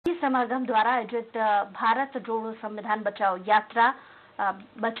समागम द्वारा आयोजित भारत जोड़ो संविधान बचाओ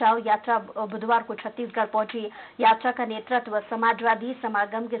यात्रा बुधवार को छत्तीसगढ़ पहुंची। यात्रा का नेतृत्व समाजवादी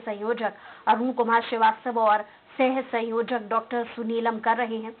समागम के संयोजक अरुण कुमार श्रीवास्तव और सह संयोजक डॉक्टर सुनीलम कर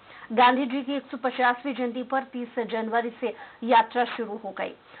रहे हैं। गांधी जी की 150वीं जयंती पर 30 जनवरी से यात्रा शुरू हो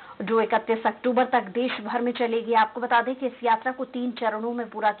गई, जो 31 अक्टूबर तक देश भर में चलेगी। आपको बता दें कि इस यात्रा को 3 चरणों में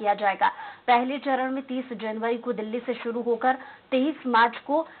पूरा किया जाएगा। पहले चरण में 30 जनवरी को दिल्ली से शुरू होकर 23 मार्च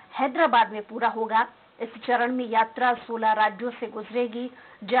को हैदराबाद में पूरा होगा। इस चरण में यात्रा 16 राज्यों से गुजरेगी,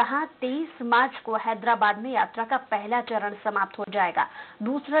 जहां 23 मार्च को हैदराबाद में यात्रा का पहला चरण समाप्त हो जाएगा।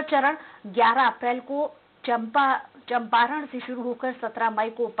 दूसरा चरण 11 अप्रैल को चंपारण से शुरू होकर 17 मई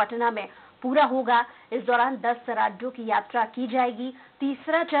को पटना में पूरा होगा। इस दौरान 10 राज्यों की यात्रा की जाएगी।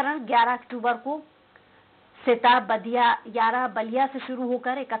 तीसरा चरण 11 अक्टूबर को बलिया से शुरू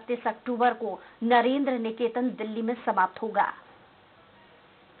होकर 31 अक्टूबर को नरेंद्र निकेतन दिल्ली में समाप्त होगा।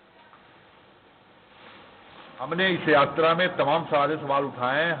 हमने इस यात्रा में तमाम सारे सवाल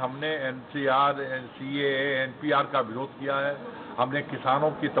उठाए हैं। हमने एनसीआर, सीएए, एनपीआर का विरोध किया है। हमने किसानों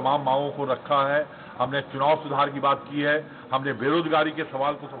की तमाम मांगों को रखा है। हमने चुनाव सुधार की बात की है। हमने बेरोजगारी के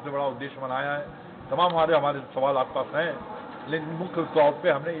सवाल को सबसे बड़ा उद्देश्य बनाया है। तमाम हमारे सवाल आपके पास हैं, लेकिन मुख्य तौर पे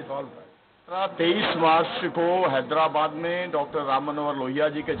हमने ये सवाल उठाया। 23 मार्च को हैदराबाद में डॉक्टर राम मनोहर लोहिया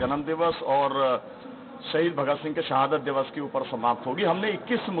जी के जन्म दिवस और शहीद भगत सिंह के शहादत दिवस के ऊपर समाप्त होगी। हमने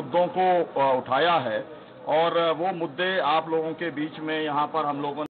 21 मुद्दों को उठाया है और वो मुद्दे आप लोगों के बीच में यहाँ पर हम लोगों